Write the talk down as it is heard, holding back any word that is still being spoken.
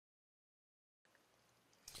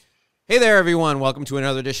Hey there, everyone. Welcome to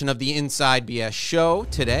another edition of the Inside BS Show.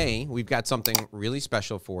 Today, we've got something really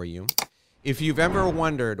special for you. If you've ever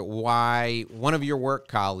wondered why one of your work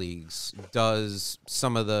colleagues does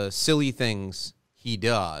some of the silly things he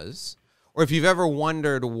does, or if you've ever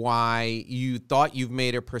wondered why you thought you've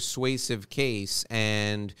made a persuasive case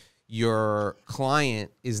and your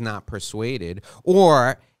client is not persuaded,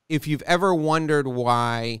 or if you've ever wondered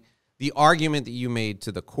why the argument that you made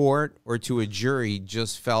to the court or to a jury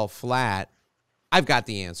just fell flat, I've got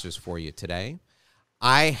the answers for you today.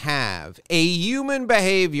 I have a human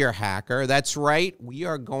behavior hacker. That's right. We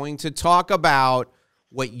are going to talk about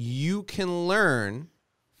what you can learn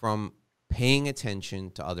from paying attention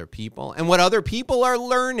to other people and what other people are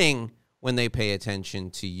learning when they pay attention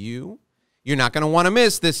to you. You're not going to want to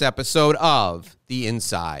miss this episode of the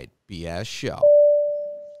Inside BS Show.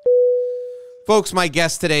 Folks, my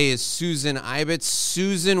guest today is Susan Ibitz.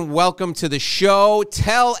 Susan, welcome to the show.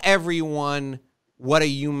 Tell everyone what a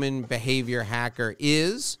human behavior hacker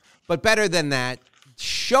is, but better than that,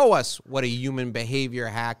 show us what a human behavior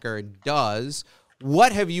hacker does.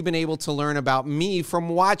 What have you been able to learn about me from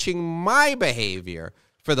watching my behavior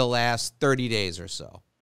for the last 30 days or so?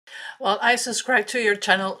 Well, I subscribed to your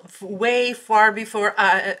channel way far before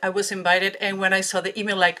I was invited, and when I saw the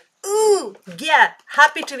email, like, ooh, yeah,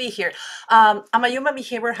 happy to be here. I'm a human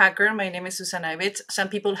behavior hacker. My name is Susan Ibitz. Some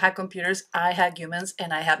people hack computers. I hack humans,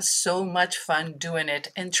 and I have so much fun doing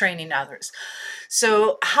it and training others.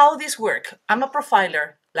 So how this work? I'm a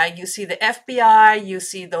profiler. Like you see the FBI, you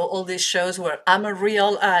see all these shows where I'm a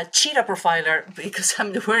real cheetah profiler because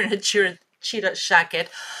I'm wearing a cheetah jacket,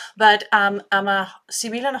 but I'm a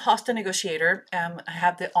civilian hostage negotiator. I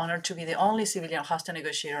have the honor to be the only civilian hostage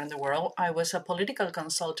negotiator in the world. I was a political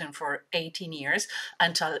consultant for 18 years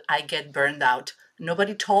until I get burned out.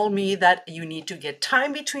 Nobody told me that you need to get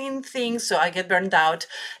time between things, so I get burned out.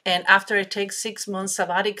 And after I take 6 months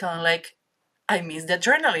sabbatical, I'm like, I miss the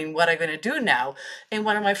adrenaline. What am I going to do now? And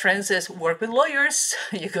one of my friends says, work with lawyers.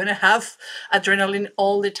 You're going to have adrenaline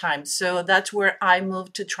all the time. So that's where I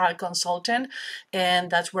moved to trial consultant. And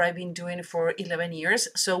that's where I've been doing for 11 years.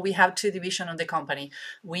 So we have two divisions on the company.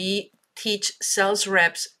 We teach sales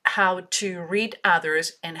reps how to read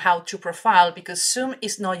others and how to profile, because Zoom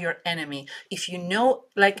is not your enemy. If you know,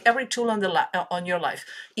 like every tool on your life,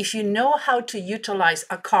 if you know how to utilize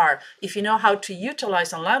a car, if you know how to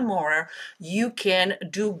utilize a lawnmower, you can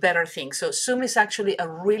do better things. So Zoom is actually a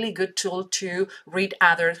really good tool to read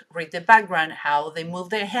others, read the background, how they move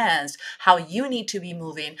their hands, how you need to be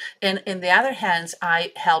moving. And in the other hands,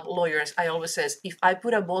 I help lawyers. I always says, if I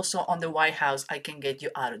put a bozo on the White House, I can get you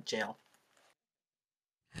out of jail.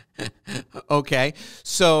 Okay.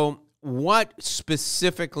 So what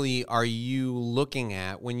specifically are you looking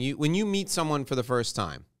at when you meet someone for the first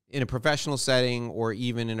time in a professional setting or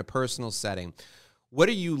even in a personal setting? What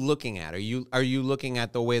are you looking at? Are you looking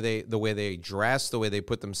at the way they dress, the way they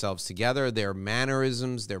put themselves together, their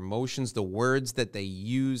mannerisms, their motions, the words that they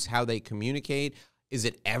use, how they communicate? Is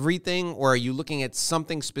it everything, or are you looking at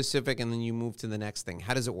something specific and then you move to the next thing?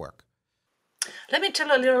 How does it work? Let me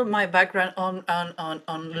tell a little my background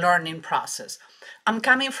on learning process. I'm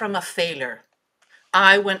coming from a failure.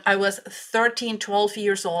 When I was 13, 12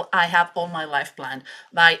 years old, I have all my life planned.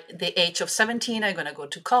 By the age of 17, I'm going to go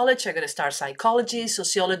to college. I'm going to start psychology,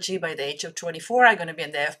 sociology. By the age of 24, I'm going to be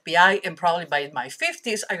in the FBI. And probably by my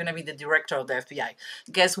 50s, I'm going to be the director of the FBI.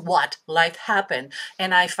 Guess what? Life happened.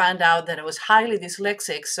 And I found out that I was highly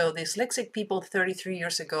dyslexic. So dyslexic people 33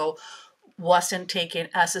 years ago wasn't taken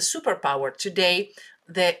as a superpower. Today,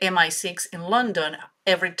 the MI6 in London,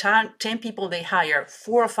 every time 10 people they hire,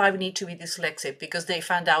 4 or 5 need to be dyslexic because they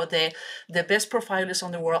found out that the best profilers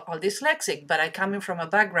on the world are dyslexic. But I coming from a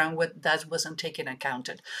background where that wasn't taken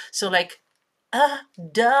accounted. So like,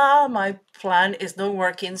 my plan is not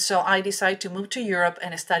working. So I decided to move to Europe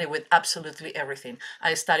and study with absolutely everything.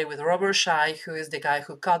 I studied with Robert Shai, who is the guy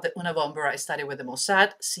who caught the Unabomber. I studied with the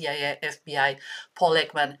Mossad, CIA, FBI, Paul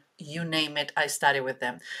Ekman, you name it, I studied with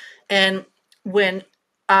them. And when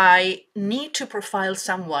I need to profile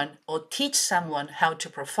someone or teach someone how to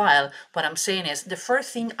profile, what I'm saying is the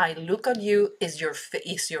first thing I look at you is your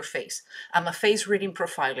face. I'm a face reading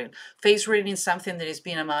profiling. Face reading is something that has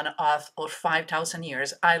been among of 5,000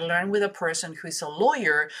 years. I learned with a person who is a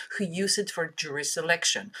lawyer who uses it for jury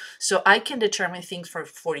selection. So I can determine things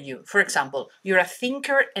for you. For example, you're a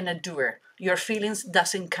thinker and a doer. Your feelings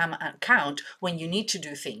doesn't count when you need to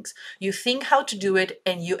do things. You think how to do it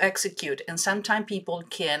and you execute. And sometimes people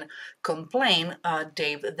can complain,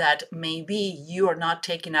 Dave, that maybe you are not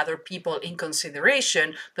taking other people in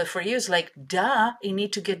consideration. But for you, it's like, duh, it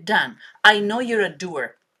need to get done. I know you're a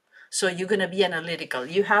doer. So you're going to be analytical.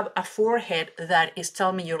 You have a forehead that is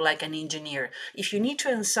telling me you're like an engineer. If you need to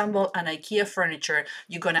assemble an IKEA furniture,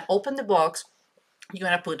 you're going to open the box, you're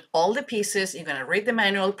going to put all the pieces, you're going to read the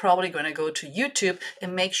manual, probably going to go to YouTube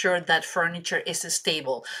and make sure that furniture is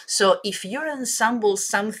stable. So if you ensemble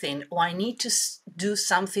something, or I need to do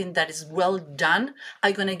something that is well done,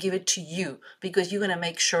 I'm going to give it to you because you're going to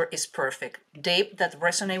make sure it's perfect. Dave, that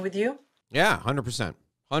resonate with you? Yeah, 100%.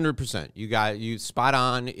 100%. You spot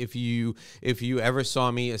on. If you ever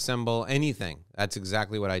saw me assemble anything, that's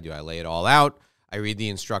exactly what I do. I lay it all out. I read the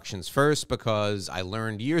instructions first because I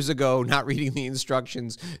learned years ago not reading the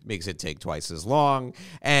instructions makes it take twice as long.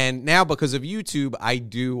 And now because of YouTube, I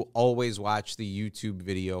do always watch the YouTube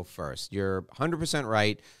video first. You're 100%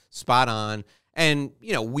 right, spot on. And,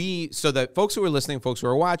 so that folks who are listening, folks who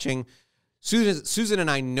are watching, Susan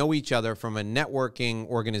and I know each other from a networking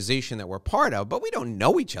organization that we're part of, but we don't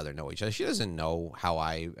know each other. She doesn't know how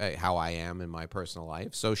I am in my personal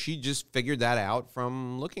life. So she just figured that out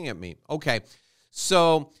from looking at me. Okay.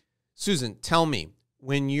 So, Susan, tell me,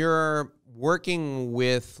 when you're working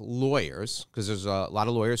with lawyers, because there's a lot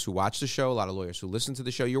of lawyers who watch the show, a lot of lawyers who listen to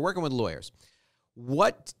the show, you're working with lawyers.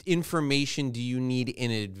 What information do you need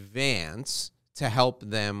in advance to help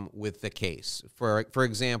them with the case? For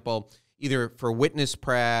example, either for witness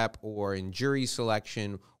prep or in jury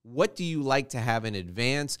selection, what do you like to have in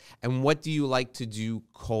advance, and what do you like to do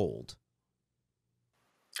cold?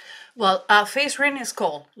 Well, face reading is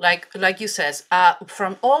cool. Like you says,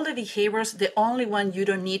 from all the behaviors, the only one you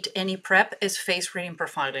don't need any prep is face reading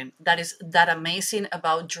profiling. That is that amazing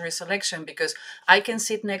about jury selection, because I can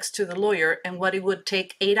sit next to the lawyer, and what it would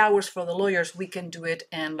take 8 hours for the lawyers, we can do it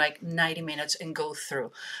in like 90 minutes and go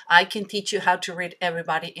through. I can teach you how to read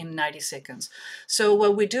everybody in 90 seconds. So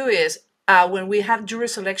what we do is, when we have jury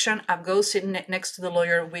selection, I go sit next to the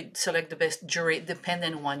lawyer. We select the best jury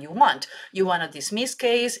depending on what you want. You want a dismissed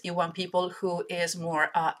case. You want people who is more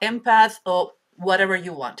empath, or whatever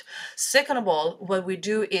you want. Second of all, what we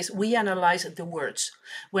do is we analyze the words.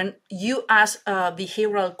 When you ask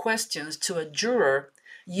behavioral questions to a juror,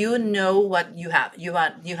 you know what you have. You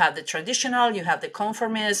have the traditional, you have the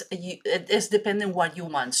conformist. It's depending what you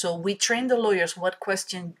want. So we train the lawyers what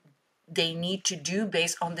question they need to do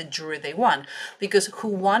based on the jury they want, because who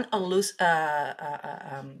won or lose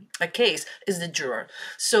a case is the juror.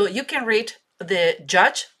 So you can read the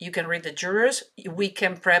judge, you can read the jurors, we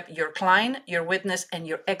can prep your client, your witness, and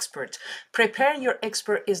your expert. Preparing your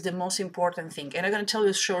expert is the most important thing. And I'm going to tell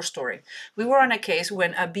you a short story. We were on a case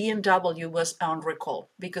when a BMW was on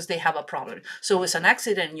recall because they have a problem. So it was an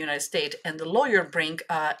accident in the United States, and the lawyer bring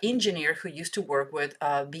an engineer who used to work with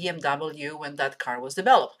BMW when that car was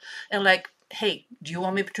developed. And like, hey, do you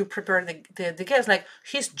want me to prepare the case? Like,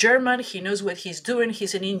 he's German, he knows what he's doing,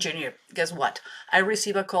 he's an engineer. Guess what? I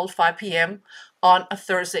receive a call 5 p.m. on a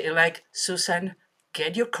Thursday, like, Susan,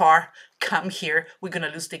 get your car, come here, we're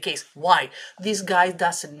gonna lose the case. Why? This guy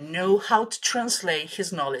doesn't know how to translate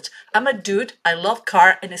his knowledge. I'm a dude, I love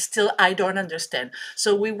car, and still I don't understand.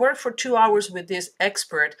 So we worked for 2 hours with this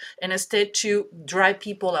expert, and instead to drive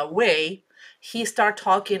people away, he started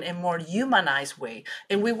talking in a more humanized way.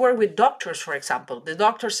 And we work with doctors, for example. The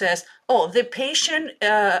doctor says, oh, the patient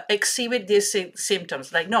exhibit these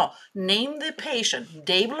symptoms. Like, no, name the patient.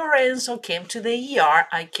 Dave Lorenzo came to the ER.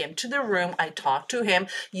 I came to the room. I talked to him,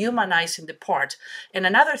 humanizing the part. And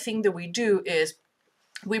another thing that we do is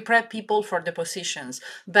we prep people for depositions,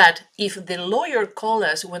 but if the lawyer calls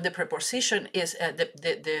us when the preposition is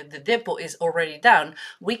the depot is already done,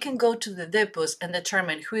 we can go to the depots and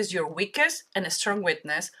determine who is your weakest and a strong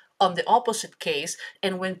witness on the opposite case,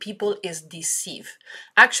 and when people is deceived.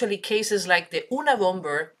 Actually, cases like the Una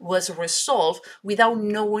Bomber was resolved without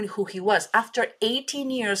knowing who he was. After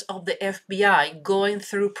 18 years of the FBI going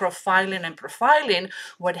through profiling,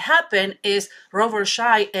 what happened is Robert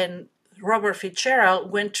Shai and Robert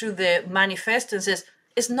Fitzgerald went to the manifesto and says,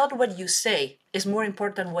 it's not what you say, it's more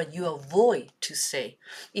important what you avoid to say.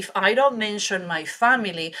 If I don't mention my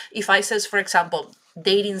family, if I says, for example,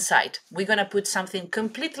 dating site, we're going to put something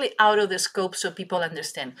completely out of the scope so people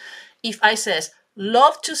understand. If I says,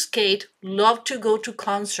 love to skate, love to go to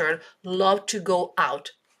concert, love to go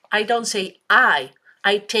out, I don't say I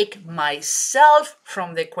take myself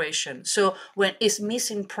from the equation. So when it's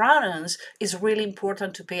missing pronouns, it's really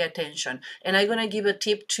important to pay attention. And I'm going to give a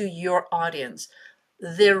tip to your audience.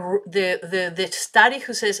 The study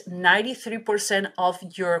who says 93% of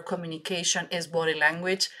your communication is body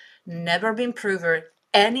language, never been proven.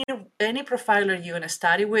 Any profiler you're going to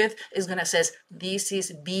study with is going to say, this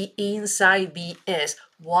is B inside BS.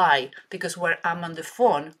 Why? Because when I'm on the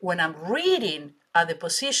phone, when I'm reading at the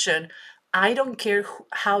position, I don't care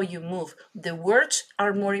how you move. The words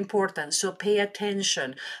are more important, so pay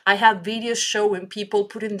attention. I have videos showing people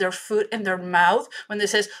putting their foot in their mouth when they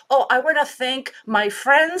says, "Oh, I want to thank my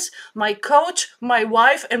friends, my coach, my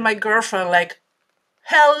wife, and my girlfriend." Like,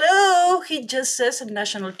 hello, he just says in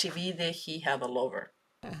national TV that he have a lover.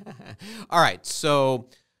 All right, so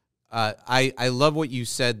I love what you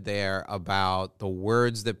said there about the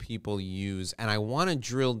words that people use, and I want to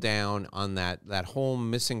drill down on that whole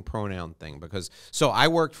missing pronoun thing, because so I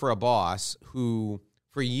worked for a boss who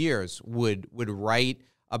for years would write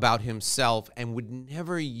about himself and would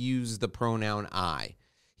never use the pronoun I.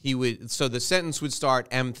 He would, so the sentence would start,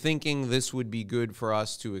 "Am thinking this would be good for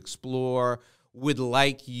us to explore, would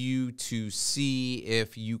like you to see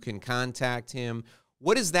if you can contact him."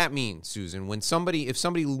 What does that mean, Susan? When if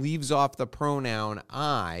somebody leaves off the pronoun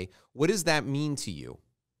I, what does that mean to you?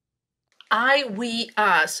 I, we,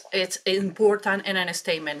 us, it's important in a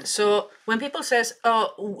statement. So when people says,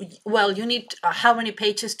 "Oh, well, you need how many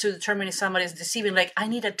pages to determine if somebody is deceiving," like, I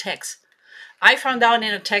need a text. I found out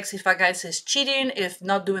in a text if a guy says cheating, if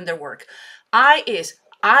not doing their work. I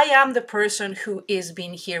am the person who is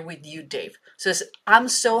being here with you, Dave. Says, "I'm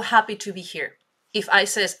so happy to be here." If I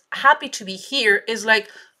says happy to be here, is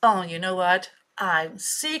like, "Oh, you know what? I'm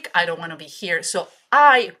sick. I don't want to be here." So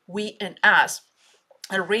I, we, and us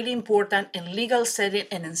are really important in legal setting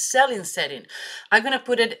and in selling setting. I'm gonna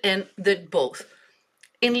put it in the both.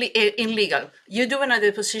 In legal, you do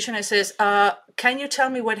another deposition. It says, "Can you tell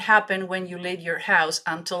me what happened when you leave your house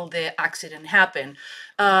until the accident happened?"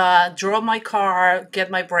 Drove my car,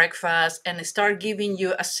 get my breakfast, and start giving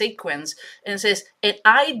you a sequence. And it says, "And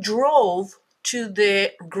I drove to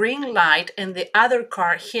the green light, and the other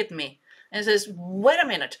car hit me." And it says, "Wait a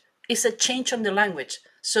minute, it's a change on the language."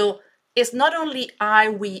 So it's not only I,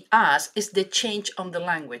 we, us, it's the change on the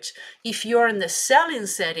language. If you're in the selling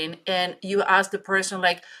setting and you ask the person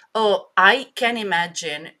like, "Oh, I can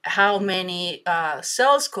imagine how many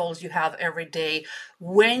sales calls you have every day,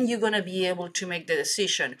 when you're going to be able to make the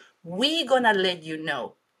decision, we going to let you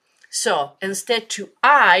know." So instead to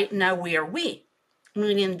I, now we are we.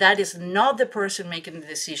 Meaning that is not the person making the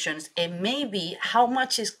decisions, and maybe how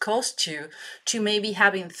much it costs you to maybe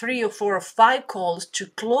having 3 or 4 or 5 calls to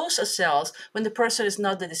close a sales when the person is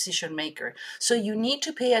not the decision maker. So you need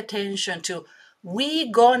to pay attention to we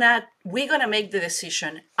gonna make the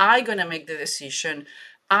decision. I gonna make the decision.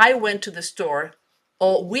 I went to the store,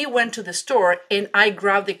 or we went to the store, and I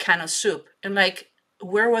grabbed the can of soup. And like,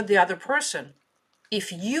 where was the other person?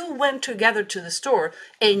 If you went together to the store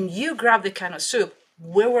and you grabbed the can of soup,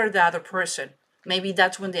 where were the other person? Maybe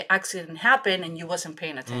that's when the accident happened and you wasn't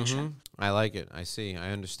paying attention. I like it. I see. I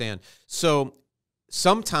understand. So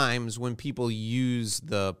sometimes when people use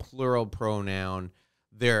the plural pronoun,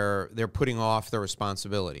 they're putting off the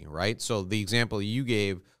responsibility, right? So the example you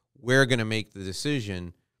gave, we're going to make the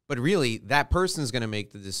decision, but really that person's going to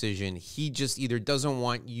make the decision. He just either doesn't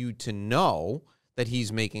want you to know that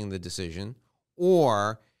he's making the decision,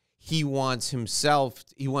 or he wants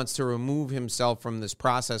to remove himself from this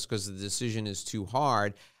process because the decision is too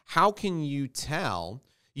hard. How can you tell?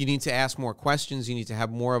 You need to ask more questions. You need to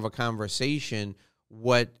have more of a conversation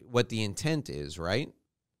what the intent is, right?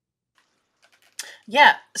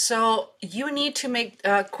 Yeah, so you need to make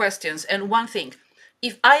questions. And one thing,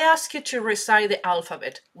 if I ask you to recite the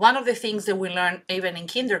alphabet, one of the things that we learn even in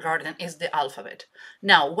kindergarten is the alphabet.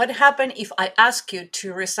 Now, what happens if I ask you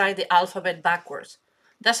to recite the alphabet backwards?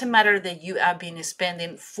 Doesn't matter that you have been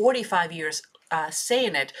spending 45 years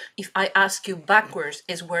saying it. If I ask you backwards,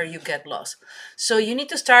 is where you get lost. So you need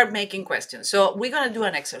to start making questions. So we're going to do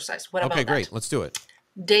an exercise. What about that? Okay, great. Let's do it.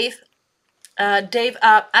 Dave,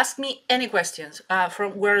 ask me any questions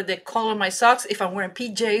from where the color of my socks, if I'm wearing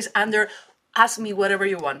PJs, under. Ask me whatever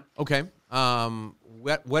you want. Okay.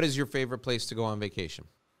 What is your favorite place to go on vacation?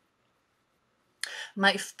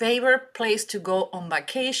 My favorite place to go on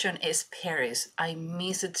vacation is Paris. I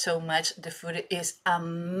miss it so much. The food is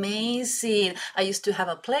amazing. I used to have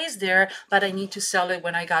a place there, but I need to sell it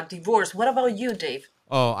when I got divorced. What about you, Dave?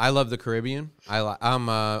 Oh, I love the Caribbean. I'm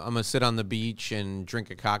a sit on the beach and drink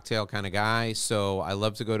a cocktail kind of guy. So I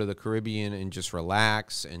love to go to the Caribbean and just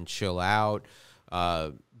relax and chill out.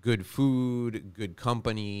 Good food, good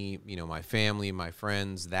company, my family, my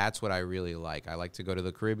friends. That's what I really like. I like to go to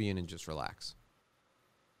the Caribbean and just relax.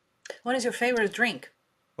 What is your favorite drink?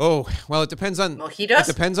 Oh, well, it depends on mojitos. It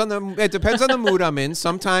depends on the mood I'm in.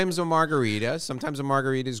 Sometimes a margarita. Sometimes a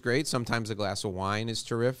margarita is great. Sometimes a glass of wine is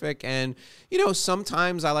terrific. And,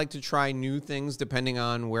 sometimes I like to try new things depending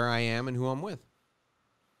on where I am and who I'm with.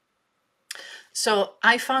 So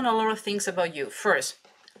I found a lot of things about you. First,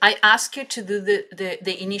 I ask you to do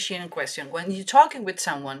the initiating question. When you're talking with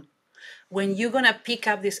someone, when you're going to pick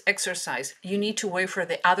up this exercise, you need to wait for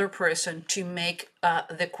the other person to make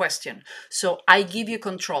the question. So I give you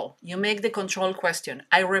control. You make the control question.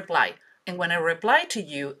 I reply. And when I reply to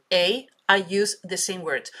you, I use the same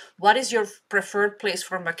words. What is your preferred place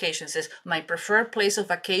for vacation? It says, my preferred place of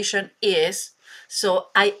vacation is. So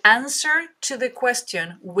I answer to the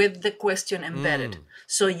question with the question embedded.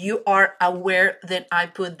 So you are aware that I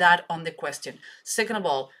put that on the question. Second of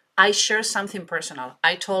all, I share something personal.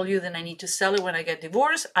 I told you that I need to sell it when I get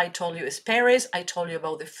divorced. I told you it's Paris. I told you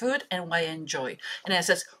about the food and why I enjoy. And I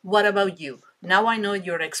says, what about you? Now I know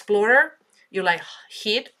you're an explorer. You like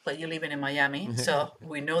heat, but you're living in Miami, so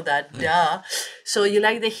we know that, duh. So you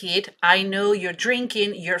like the heat. I know you're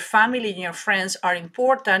drinking. Your family and your friends are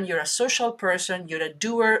important. You're a social person. You're a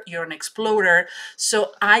doer. You're an explorer.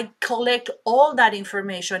 So I collect all that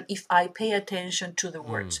information if I pay attention to the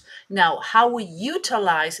words. Now, how we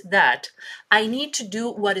utilize that, I need to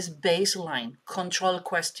do what is baseline, control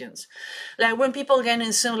questions. Like when people get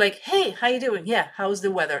in Zoom, like, hey, how you doing? Yeah, how's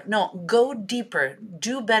the weather? No, go deeper,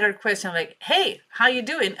 do better question like, hey, how you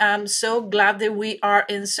doing? I'm so glad that we are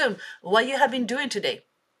in Zoom. What you have been doing today?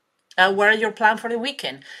 What are your plans for the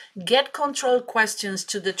weekend? Get control questions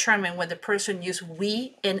to determine when the person use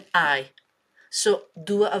we and I. So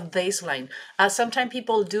do a baseline. Sometimes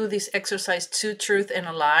people do this exercise, two truth and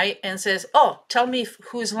a lie, and says, oh, tell me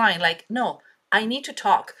who's lying. Like, no, I need to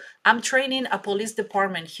talk. I'm training a police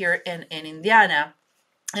department here in Indiana.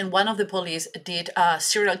 And one of the police did a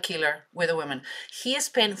serial killer with a woman. He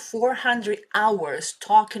spent 400 hours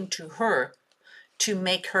talking to her to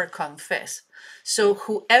make her confess. So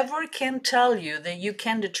whoever can tell you that you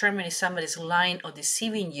can determine if somebody's lying or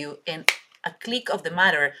deceiving you in a click of the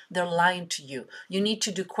matter, they're lying to you. You need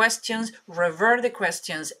to do questions, revert the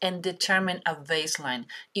questions, and determine a baseline.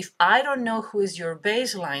 If I don't know who is your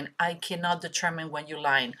baseline, I cannot determine when you're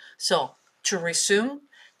lying. So to resume,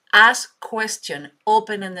 ask question,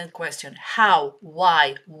 open-ended question. How,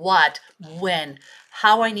 why, what, when,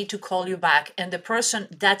 how I need to call you back. And the person,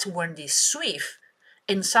 that's when they swift.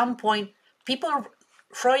 In some point,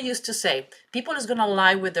 Freud used to say, people is going to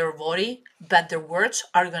lie with their body, but their words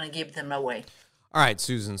are going to give them away. All right,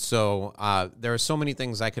 Susan. So there are so many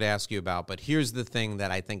things I could ask you about, but here's the thing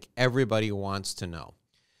that I think everybody wants to know.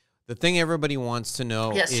 The thing everybody wants to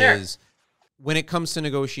know is, when it comes to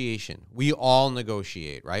negotiation, we all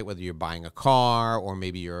negotiate, right? Whether you're buying a car, or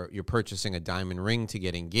maybe you're purchasing a diamond ring to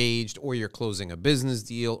get engaged, or you're closing a business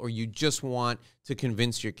deal, or you just want to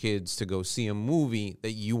convince your kids to go see a movie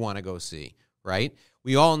that you want to go see, right?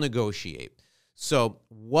 We all negotiate. So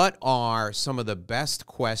what are some of the best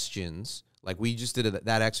questions, like we just did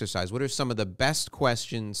that exercise, what are some of the best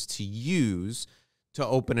questions to use to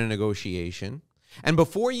open a negotiation? And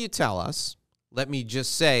before you tell us, let me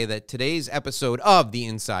just say that today's episode of the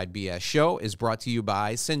Inside BS Show is brought to you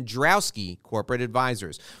by Sandrowski Corporate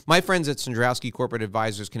Advisors. My friends at Sandrowski Corporate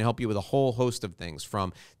Advisors can help you with a whole host of things,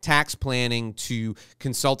 from tax planning to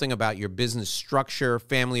consulting about your business structure,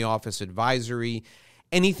 family office advisory,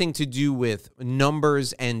 anything to do with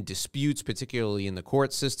numbers and disputes, particularly in the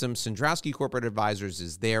court system. Sandrowski Corporate Advisors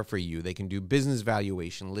is there for you. They can do business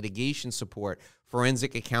valuation, litigation support,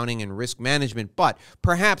 forensic accounting, and risk management. But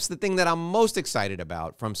perhaps the thing that I'm most excited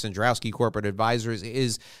about from Sandrowski Corporate Advisors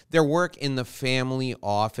is their work in the family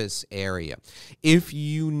office area. If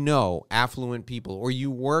you know affluent people, or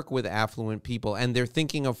you work with affluent people, and they're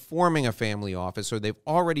thinking of forming a family office, or they've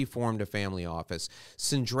already formed a family office,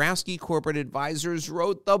 Sandrowski Corporate Advisors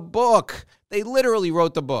wrote the book. They literally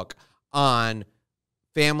wrote the book on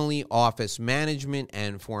family office management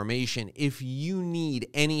and formation. If you need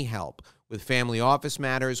any help with family office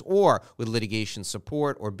matters, or with litigation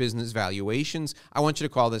support or business valuations, I want you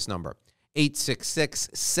to call this number,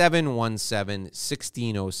 866-717-1607,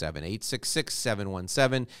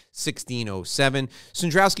 866-717-1607.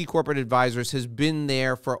 Sandrowski Corporate Advisors has been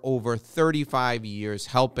there for over 35 years,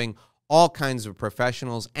 helping all kinds of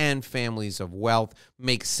professionals and families of wealth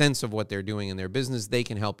make sense of what they're doing in their business. They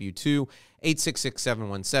can help you too.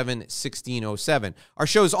 866-717-1607. Our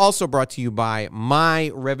show is also brought to you by My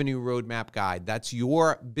Revenue Roadmap Guide. That's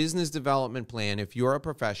your business development plan if you're a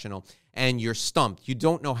professional and you're stumped. You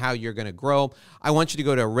don't know how you're going to grow. I want you to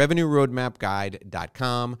go to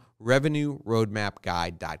revenueroadmapguide.com,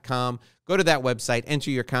 revenueroadmapguide.com. Go to that website, enter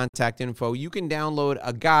your contact info. You can download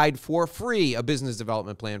a guide for free, a business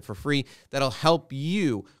development plan for free, that'll help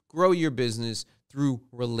you grow your business through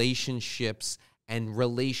relationships and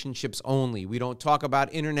relationships only. We don't talk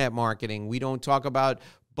about internet marketing. We don't talk about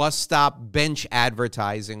bus stop bench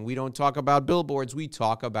advertising. We don't talk about billboards. We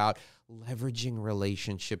talk about leveraging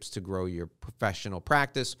relationships to grow your professional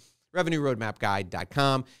practice.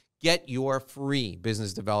 RevenueRoadmapGuide.com. Get your free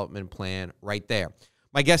business development plan right there.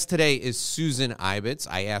 My guest today is Susan Ibitz.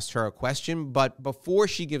 I asked her a question, but before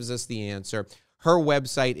she gives us the answer, her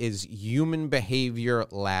website is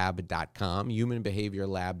humanbehaviorlab.com,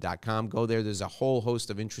 humanbehaviorlab.com. Go there. There's a whole host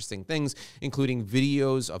of interesting things, including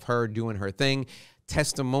videos of her doing her thing,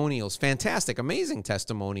 testimonials, fantastic, amazing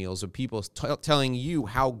testimonials of people telling you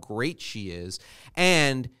how great she is.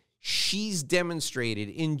 And she's demonstrated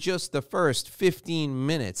in just the first 15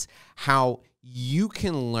 minutes how you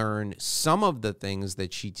can learn some of the things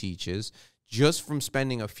that she teaches just from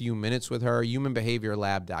spending a few minutes with her.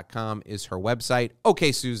 Humanbehaviorlab.com is her website.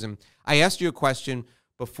 Okay, Susan, I asked you a question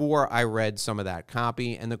before I read some of that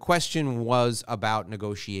copy, and the question was about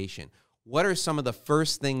negotiation. What are some of the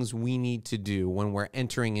first things we need to do when we're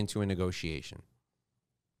entering into a negotiation?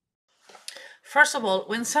 First of all,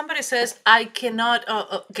 when somebody says, I cannot,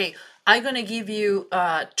 I'm going to give you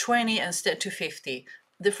 20 instead to 50,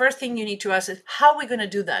 the first thing you need to ask is, how are we going to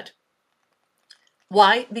do that?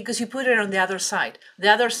 Why? Because you put it on the other side. The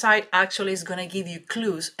other side actually is going to give you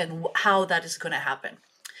clues and how that is going to happen.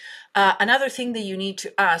 Another thing that you need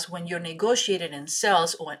to ask when you're negotiating in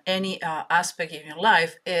sales or in any aspect of your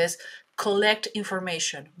life is collect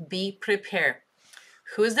information. Be prepared.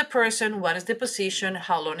 Who is the person? What is the position?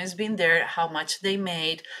 How long it's been there? How much they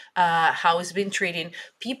made? How it's been treating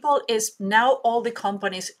people? Is now all the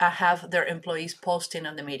companies have their employees posting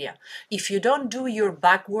on the media. If you don't do your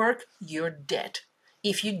back work, you're dead.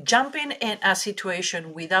 If you jump in a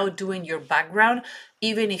situation without doing your background,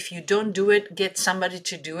 even if you don't do it, get somebody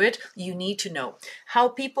to do it. You need to know how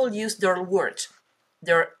people use their words.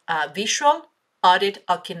 They're visual, audit,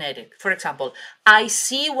 or kinetic. For example, I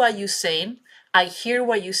see what you're saying. I hear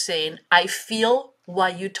what you're saying. I feel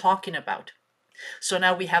what you're talking about. So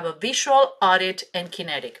now we have a visual, audit, and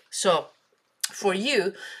kinetic. So for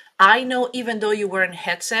you, I know even though you wear a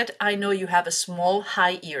headset, I know you have a small,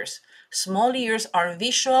 high ears. Small ears are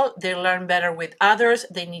visual. They learn better with others.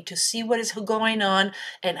 They need to see what is going on.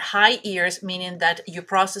 And high ears, meaning that you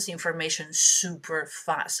process information super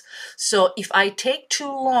fast. So if I take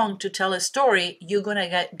too long to tell a story, you're going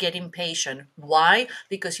to get impatient. Why?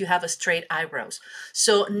 Because you have a straight eyebrows.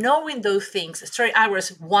 So knowing those things, straight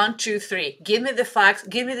eyebrows, 1, 2, 3, give me the facts,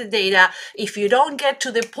 give me the data. If you don't get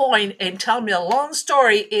to the point and tell me a long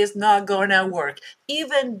story, it's not going to work.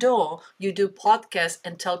 Even though you do podcasts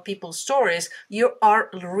and tell people stories, you are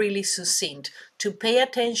really succinct. To pay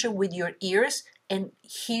attention with your ears and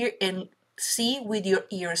hear and see with your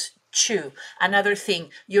ears too. Another thing,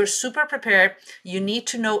 you're super prepared. You need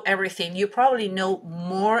to know everything. You probably know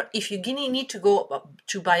more. If you need to go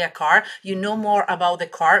to buy a car, you know more about the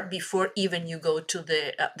car before even you go to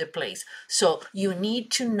the place. So you need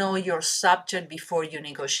to know your subject before you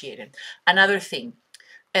negotiate it. Another thing,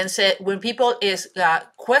 and say when people is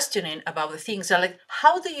questioning about the things, they're like,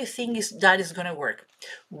 how do you think that is going to work?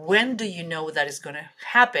 When do you know that is going to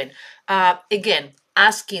happen? Again,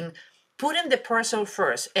 asking, putting the person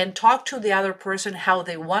first and talk to the other person how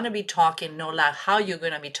they want to be talking, not like how you're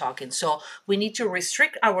going to be talking. So we need to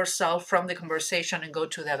restrict ourselves from the conversation and go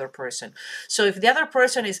to the other person. So if the other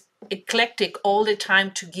person is eclectic all the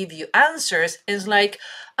time to give you answers, it's like,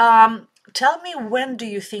 tell me when do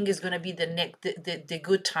you think is going to be the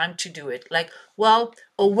good time to do it? Like, well,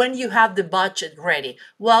 or when you have the budget ready.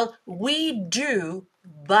 Well, we do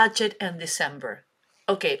budget in December.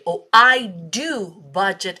 Okay, or I do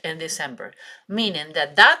budget in December, meaning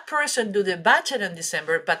that person do the budget in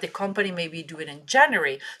December, but the company maybe do it in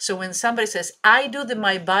January. So when somebody says, I do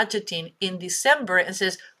my budgeting in December and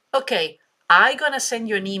says, okay, I'm going to send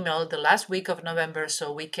you an email the last week of November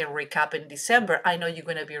so we can recap in December. I know you're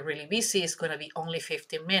going to be really busy. It's going to be only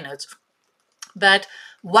 15 minutes. But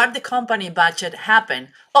what the company budget happened?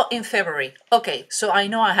 Oh, in February. Okay, so I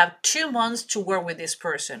know I have 2 months to work with this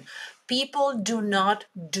person. People do not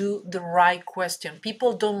do the right question.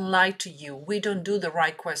 People don't lie to you. We don't do the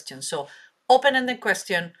right question. So open-ended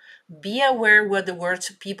question. Be aware what the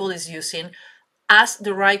words people is using. Ask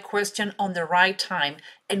the right question on the right time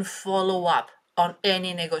and follow up on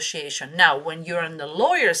any negotiation. Now, when you're on the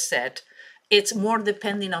lawyer set, it's more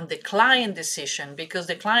depending on the client decision, because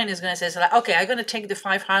the client is going to say, okay, I'm going to take the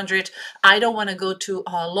 500. I don't want to go to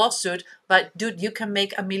a lawsuit, but dude, you can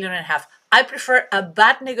make $1.5 million. I prefer a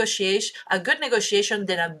good negotiation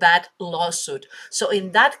than a bad lawsuit. So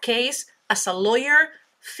in that case, as a lawyer,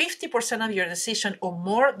 50% of your decision or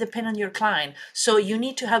more depend on your client. So you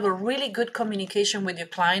need to have a really good communication with your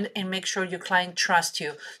client and make sure your client trusts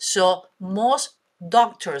you. So most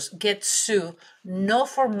doctors get sued not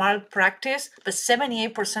for malpractice, but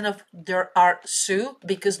 78% of there are sued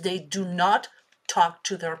because they do not talk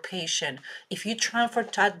to their patient. If you transfer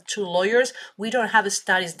that to lawyers, we don't have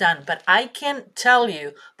studies done, but I can tell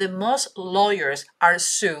you that most lawyers are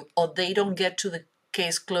sued or they don't get to the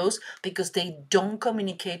case closed because they don't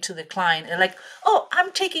communicate to the client. And like, oh,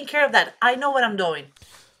 I'm taking care of that. I know what I'm doing.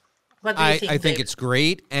 What do you think, I think Dave? it's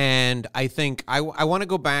great. And I think I want to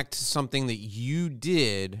go back to something that you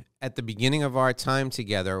did at the beginning of our time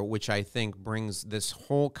together, which I think brings this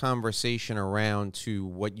whole conversation around to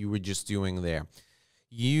what you were just doing there.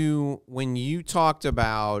 When you talked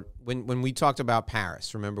about, when we talked about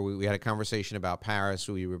Paris, remember we had a conversation about Paris,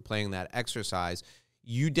 we were playing that exercise,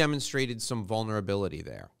 you demonstrated some vulnerability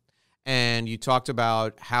there. And you talked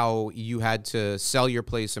about how you had to sell your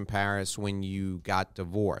place in Paris when you got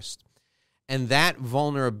divorced. And that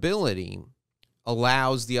vulnerability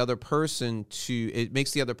allows the other person it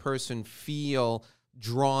makes the other person feel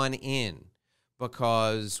drawn in,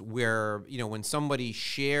 because when somebody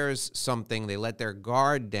shares something, they let their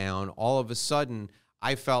guard down, all of a sudden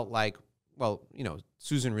I felt like, well,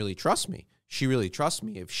 Susan really trusts me. She really trusts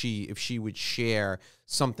me if she would share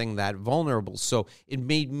something that vulnerable. So it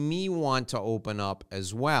made me want to open up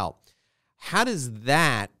as well. How does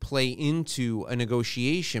that play into a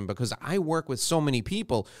negotiation? Because I work with so many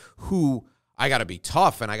people who I got to be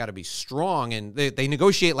tough and I got to be strong, and they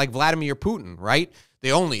negotiate like Vladimir Putin, right?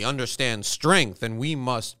 They only understand strength, and we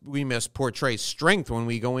must portray strength when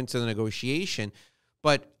we go into the negotiation.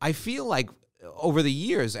 But I feel like over the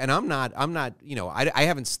years, and I'm not, I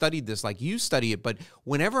haven't studied this like you study it, but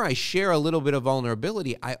whenever I share a little bit of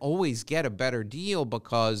vulnerability, I always get a better deal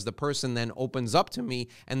because the person then opens up to me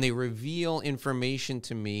and they reveal information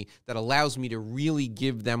to me that allows me to really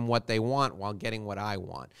give them what they want while getting what I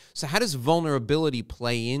want. So how does vulnerability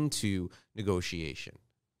play into negotiation?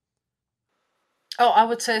 Oh, I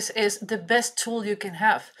would say is the best tool you can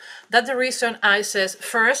have. That's the reason I says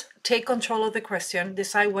first, take control of the question,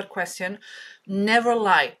 decide what question, never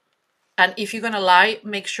lie. And if you're gonna lie,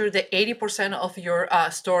 make sure that 80% of your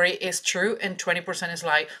story is true and 20% is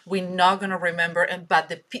lie. We're not gonna remember,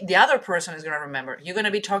 but the other person is gonna remember. You're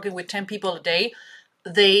gonna be talking with 10 people a day.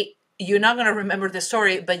 You're not gonna remember the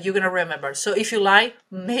story, but you're gonna remember. So if you lie,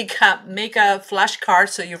 make a flashcard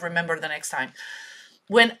so you remember the next time.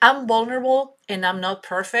 When I'm vulnerable and I'm not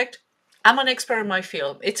perfect, I'm an expert in my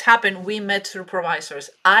field. It's happened. We met supervisors.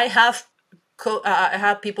 I have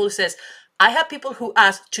people who says, I have people who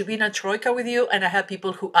ask to be in a troika with you, and I have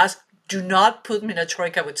people who ask, do not put me in a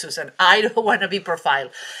troika with Susan. I don't want to be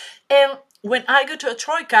profiled. And when I go to a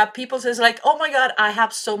troika, people says like, oh my God, I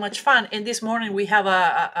have so much fun. And this morning we have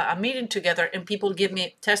a meeting together and people give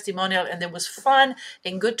me testimonial and it was fun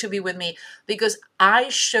and good to be with me because I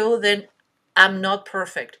show them I'm not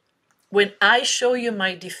perfect. When I show you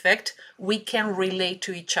my defect, we can relate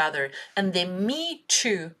to each other. And the Me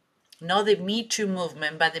Too, not the Me Too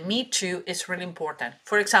movement, but the Me Too is really important.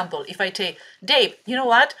 For example, if I say, Dave, you know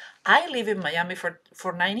what? I lived in Miami for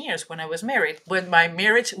 9 years when I was married. When my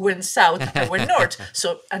marriage went south, I went north.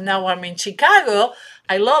 And now I'm in Chicago.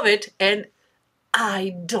 I love it. And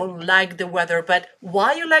I don't like the weather, but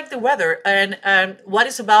why you like the weather? And what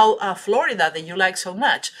is about Florida that you like so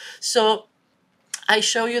much? So I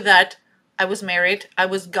show you that I was married, I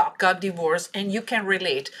got divorced, and you can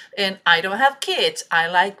relate. And I don't have kids. I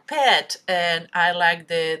like pet, and I like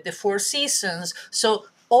the Four Seasons. So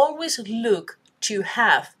always look to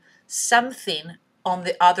have something on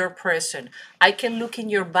the other person. I can look in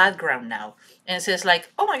your background now and it says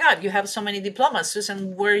like, oh my God, you have so many diplomas,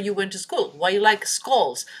 Susan, where you went to school, why you like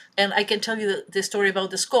skulls. And I can tell you the story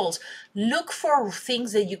about the skulls. Look for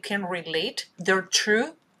things that you can relate. They're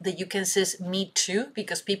true, that you can say me too,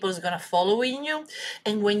 because people is going to follow in you.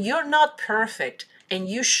 And when you're not perfect and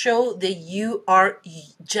you show that you are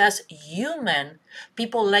just human,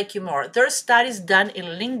 people like you more. There are studies done in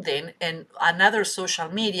LinkedIn and another social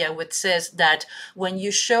media which says that when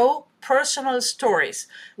you show personal stories,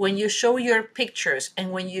 when you show your pictures,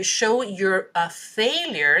 and when you show your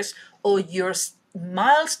failures or your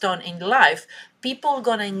milestone in life, people are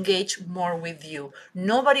going to engage more with you.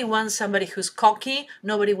 Nobody wants somebody who's cocky.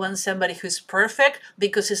 Nobody wants somebody who's perfect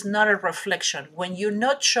because it's not a reflection. When you're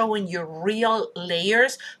not showing your real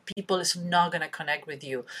layers, people is not going to connect with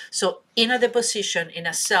you. So in a deposition, in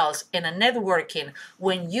a sales, in a networking,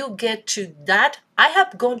 when you get to that, I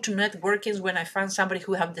have gone to networkings when I found somebody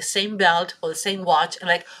who have the same belt or the same watch and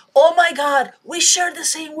like, oh my God, we share the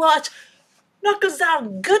same watch. Knuckles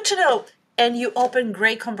down. Good to know. and you open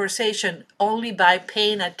great conversation only by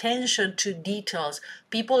paying attention to details.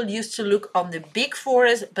 People used to look on the big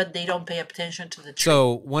forest, but they don't pay attention to the tree.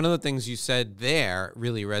 So one of the things you said there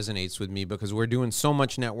really resonates with me because we're doing so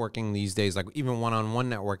much networking these days, like even one-on-one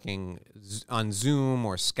networking on Zoom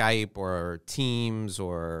or Skype or Teams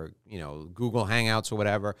or, Google Hangouts or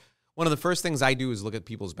whatever. One of the first things I do is look at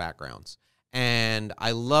people's backgrounds. And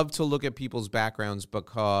I love to look at people's backgrounds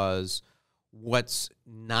because what's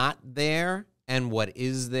not there and what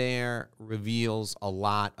is there reveals a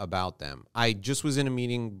lot about them. I just was in a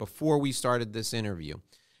meeting before we started this interview,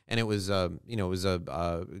 and it was a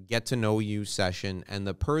get to know you session, and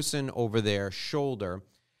the person over their shoulder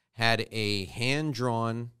had a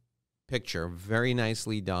hand-drawn picture, very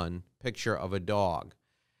nicely done picture of a dog.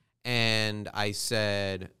 And I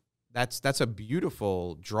said, that's a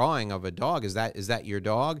beautiful drawing of a dog. Is that your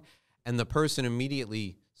dog? And the person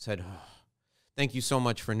immediately said, oh, thank you so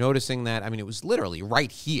much for noticing that. I mean, it was literally right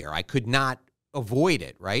here. I could not avoid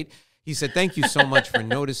it, right? He said, thank you so much for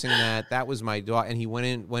noticing that. That was my dog. And he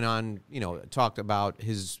went on, talked about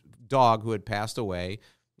his dog who had passed away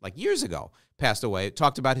like years ago,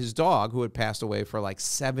 talked about his dog who had passed away for like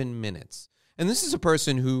 7 minutes. And this is a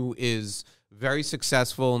person who is very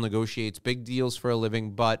successful, negotiates big deals for a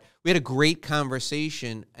living, but we had a great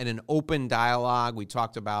conversation and an open dialogue. We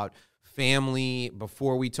talked about family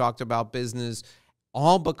before we talked about business,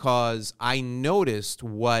 all because I noticed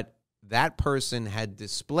what that person had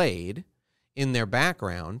displayed in their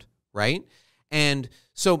background, right? And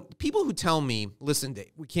so people who tell me, listen,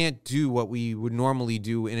 we can't do what we would normally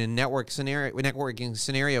do in a networking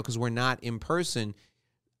scenario because we're not in person,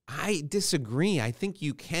 I disagree. I think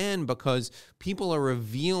you can because people are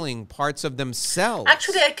revealing parts of themselves.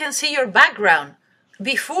 Actually, I can see your background.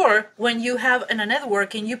 Before, when you have in a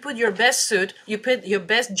networking, you put your best suit, you put your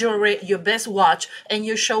best jewelry, your best watch, and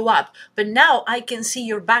you show up. But now I can see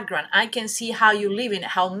your background. I can see how you live in,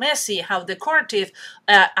 how messy, how decorative.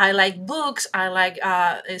 I like books. I like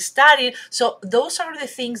studying. So those are the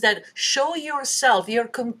things that show yourself. You're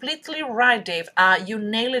completely right, Dave. You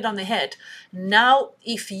nail it on the head. Now,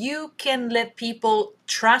 if you can let people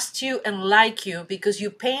trust you and like you because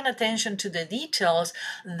you're paying attention to the details,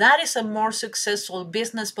 that is a more successful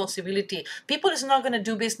business possibility. People is not going to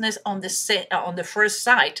do business on the first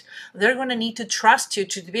sight. They're going to need to trust you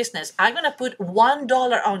to the business. I'm going to put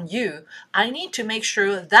 $1 on you. I need to make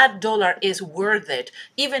sure that dollar is worth it.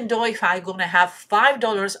 Even though if I'm going to have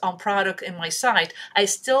 $5 on product in my site,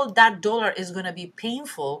 that dollar is going to be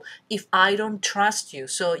painful if I don't trust you.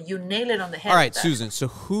 So you nail it on the head. All right, Susan. So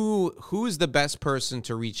who is the best person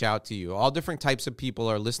to reach out to you? All different types of people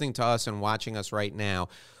are listening to us and watching us right now.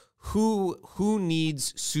 Who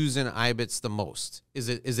needs Susan Ibitz the most? Is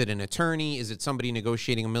it an attorney? Is it somebody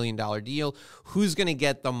negotiating $1 million deal? Who's going to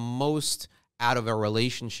get the most out of a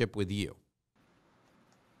relationship with you?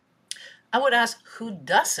 I would ask who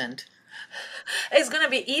doesn't. It's going to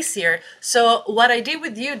be easier. So what I did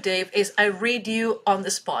with you, Dave, is I read you on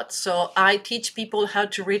the spot. So I teach people how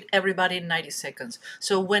to read everybody in 90 seconds.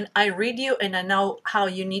 So when I read you and I know how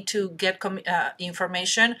you need to get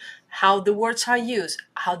information, how the words are used,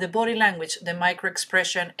 how the body language, the micro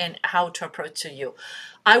expression, and how to approach to you.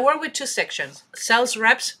 I work with two sections, sales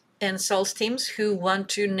reps and sales teams who want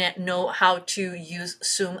to know how to use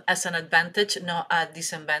Zoom as an advantage, not a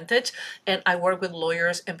disadvantage. And I work with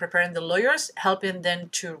lawyers and preparing the lawyers, helping them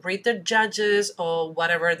to read the judges or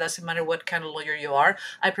whatever. It doesn't matter what kind of lawyer you are.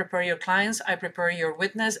 I prepare your clients, I prepare your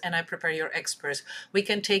witness, and I prepare your experts. We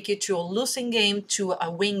can take you to a losing game to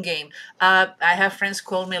a win game. I have friends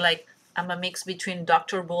call me like, I'm a mix between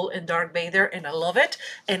Dr. Bull and Darth Vader, and I love it.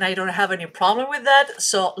 And I don't have any problem with that.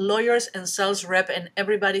 So lawyers and sales rep and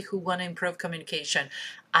everybody who want to improve communication.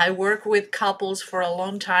 I work with couples for a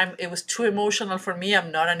long time. It was too emotional for me.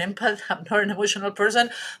 I'm not an empath. I'm not an emotional person.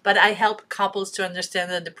 But I help couples to understand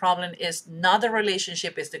that the problem is not the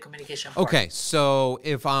relationship, it's the communication part. Okay, so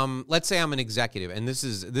if let's say I'm an executive, and this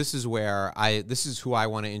is who I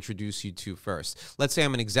want to introduce you to first. Let's say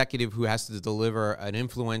I'm an executive who has to deliver an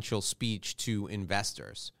influential speech to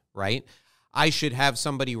investors, right? I should have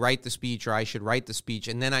somebody write the speech, or I should write the speech,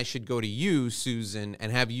 and then I should go to you, Susan,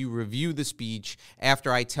 and have you review the speech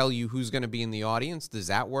after I tell you who's going to be in the audience. Does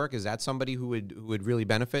that work? Is that somebody who would really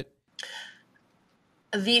benefit?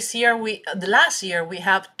 The last year, we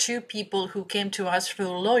have two people who came to us through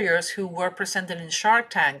lawyers who were presented in Shark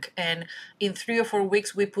Tank. And in 3 or 4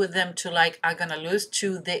 weeks, we put them to like, I'm going to lose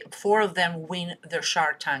to 4 of them win their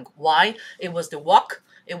Shark Tank. Why? It was the walk.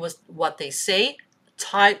 It was what they say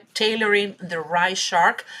tailoring the right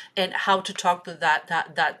shark and how to talk to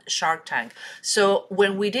that shark tank. So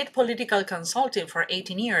when we did political consulting for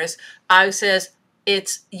 18 years, I says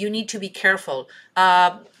you need to be careful.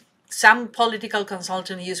 Some political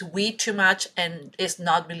consultants use we too much and it's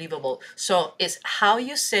not believable. So it's how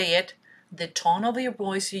you say it, the tone of your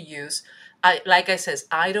voice you use. Like I says,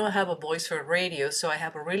 I don't have a voice for radio, so I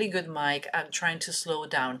have a really good mic. I'm trying to slow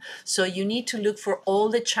down. So you need to look for all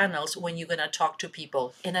the channels when you're going to talk to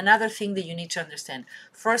people. And another thing that you need to understand,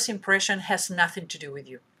 first impression has nothing to do with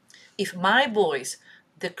you. If my voice,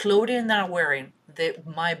 the clothing that I'm wearing,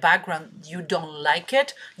 my background, you don't like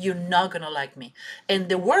it, you're not going to like me. And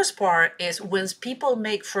the worst part is when people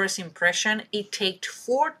make first impression, it takes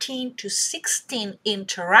 14 to 16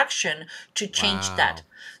 interaction to change that.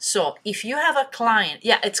 So if you have a client,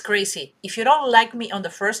 yeah, it's crazy. If you don't like me on the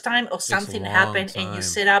first time or something happened and you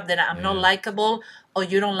set up that I'm not likable or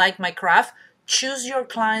you don't like my craft, choose your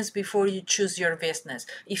clients before you choose your business.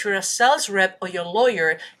 If you're a sales rep or your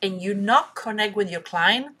lawyer and you not connect with your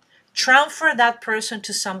client, transfer that person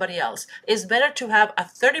to somebody else. It's better to have a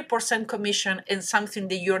 30% commission in something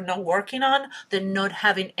that you're not working on than not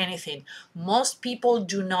having anything. Most people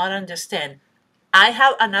do not understand. I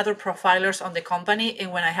have another profilers on the company,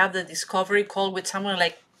 and when I have the discovery call with someone,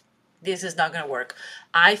 like, this is not going to work.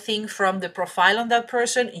 I think from the profile on that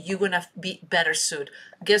person, you're going to be better suited.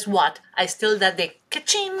 Guess what? I still got the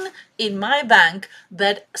ka-ching in my bank,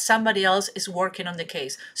 but somebody else is working on the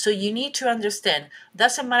case. So you need to understand,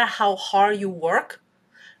 doesn't matter how hard you work,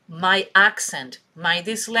 my accent, my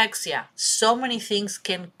dyslexia, so many things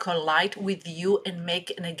can collide with you and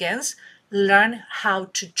make an against. Learn how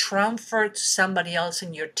to transfer to somebody else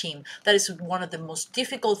in your team. That is one of the most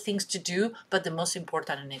difficult things to do, but the most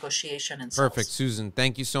important in negotiation and sales. Perfect, Susan.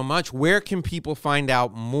 Thank you so much. Where can people find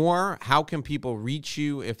out more? How can people reach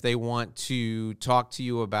you if they want to talk to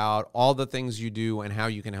you about all the things you do and how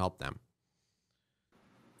you can help them?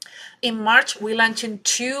 In March, we're launching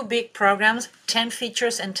 2 big programs, 10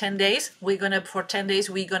 features in 10 days. For 10 days,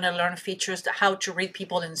 we're going to learn features, how to read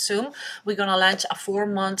people in Zoom. We're going to launch a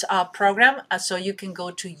 4-month program. So you can go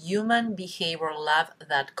to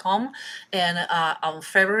humanbehaviorlab.com. And on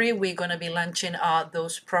February, we're going to be launching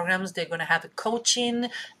those programs. They're going to have a coaching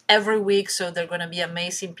every week, so they're going to be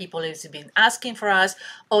amazing. People have been asking for us.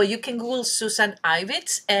 Or you can Google Susan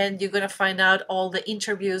Ibitz, and you're going to find out all the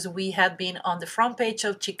interviews. We have been on the front page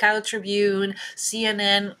of Chicago Tribune,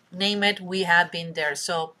 CNN, name it, we have been there.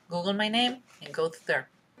 So Google my name and go there.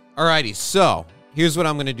 All righty, so here's what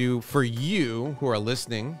I'm going to do for you who are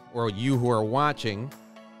listening or you who are watching.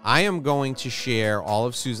 I am going to share all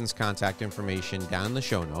of Susan's contact information down in the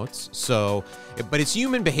show notes. So, but it's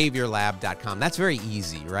humanbehaviorlab.com. That's very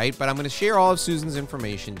easy, right? But I'm going to share all of Susan's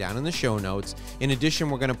information down in the show notes. In addition,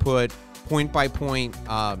 we're going to put point-by-point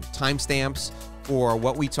timestamps for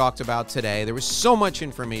what we talked about today. There was so much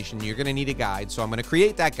information. You're going to need a guide. So I'm going to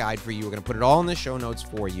create that guide for you. We're going to put it all in the show notes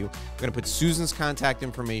for you. We're going to put Susan's contact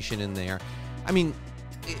information in there. I mean,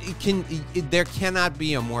 there cannot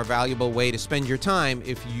be a more valuable way to spend your time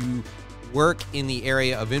if you work in the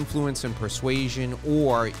area of influence and persuasion,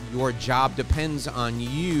 or your job depends on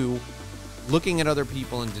you looking at other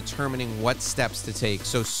people and determining what steps to take.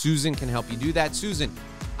 So Susan can help you do that. Susan,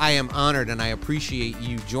 I am honored and I appreciate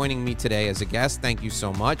you joining me today as a guest. Thank you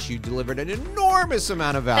so much. You delivered an enormous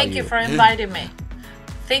amount of value. Thank you for inviting me.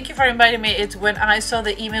 Thank you for inviting me. It's when I saw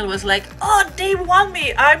the email, it was like, oh, they want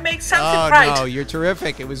me. I make something right. No, you're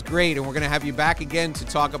terrific. It was great. And we're going to have you back again to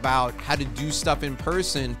talk about how to do stuff in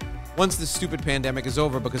person once this stupid pandemic is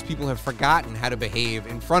over, because people have forgotten how to behave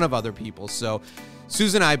in front of other people. So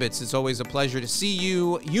Susan Ibitz, it's always a pleasure to see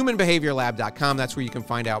you. Humanbehaviorlab.com. That's where you can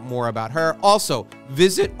find out more about her. Also,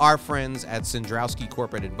 visit our friends at Sandrowski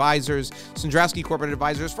Corporate Advisors. Sandrowski Corporate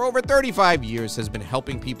Advisors, for over 35 years, has been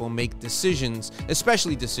helping people make decisions,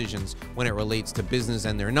 especially decisions when it relates to business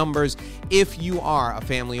and their numbers. If you are a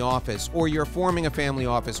family office, or you're forming a family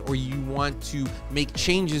office, or you want to make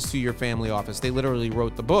changes to your family office, they literally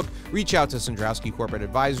wrote the book. Reach out to Sandrowski Corporate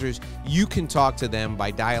Advisors. You can talk to them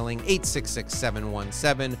by dialing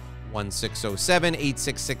 866-717-1607,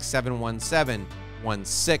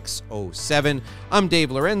 866-717-1607. I'm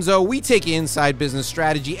Dave Lorenzo. We take you inside business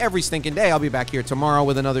strategy every stinking day. I'll be back here tomorrow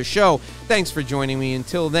with another show. Thanks for joining me.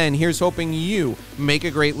 Until then, here's hoping you make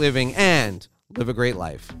a great living and live a great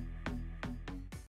life.